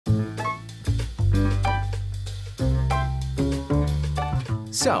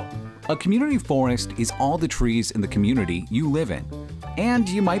So, a community forest is all the trees in the community you live in. And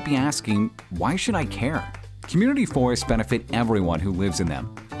you might be asking, why should I care? Community forests benefit everyone who lives in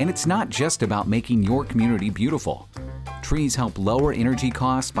them. And it's not just about making your community beautiful. Trees help lower energy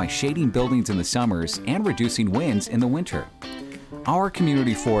costs by shading buildings in the summers and reducing winds in the winter. Our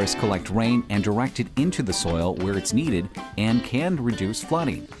community forests collect rain and direct it into the soil where it's needed and can reduce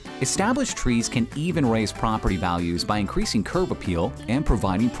flooding. Established trees can even raise property values by increasing curb appeal and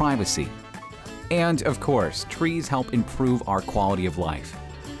providing privacy. And of course, trees help improve our quality of life.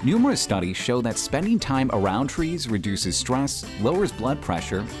 Numerous studies show that spending time around trees reduces stress, lowers blood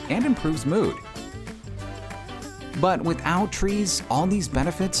pressure, and improves mood. But without trees, all these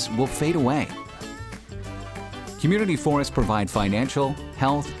benefits will fade away. Community forests provide financial,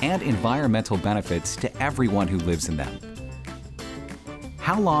 health, and environmental benefits to everyone who lives in them.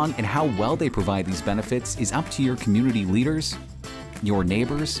 How long and how well they provide these benefits is up to your community leaders, your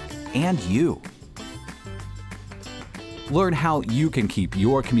neighbors, and you. Learn how you can keep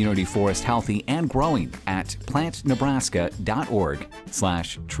your community forest healthy and growing at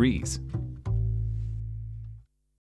plantnebraska.org/trees.